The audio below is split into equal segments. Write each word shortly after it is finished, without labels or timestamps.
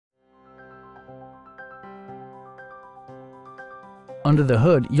Under the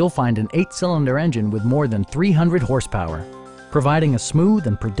hood, you'll find an 8-cylinder engine with more than 300 horsepower, providing a smooth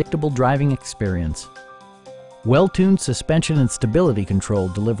and predictable driving experience. Well-tuned suspension and stability control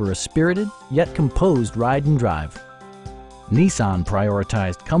deliver a spirited yet composed ride and drive. Nissan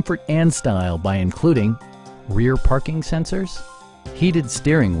prioritized comfort and style by including rear parking sensors, heated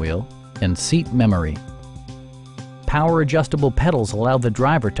steering wheel, and seat memory. Power adjustable pedals allow the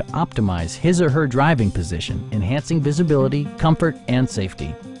driver to optimize his or her driving position, enhancing visibility, comfort, and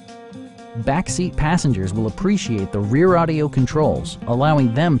safety. Backseat passengers will appreciate the rear audio controls,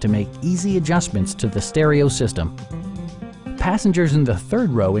 allowing them to make easy adjustments to the stereo system. Passengers in the third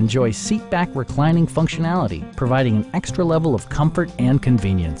row enjoy seat-back reclining functionality, providing an extra level of comfort and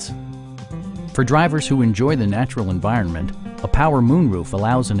convenience. For drivers who enjoy the natural environment, a power moonroof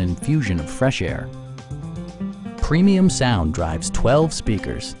allows an infusion of fresh air. Premium sound drives 12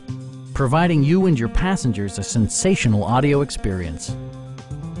 speakers, providing you and your passengers a sensational audio experience.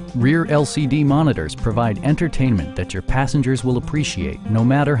 Rear LCD monitors provide entertainment that your passengers will appreciate no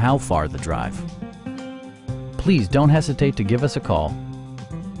matter how far the drive. Please don't hesitate to give us a call.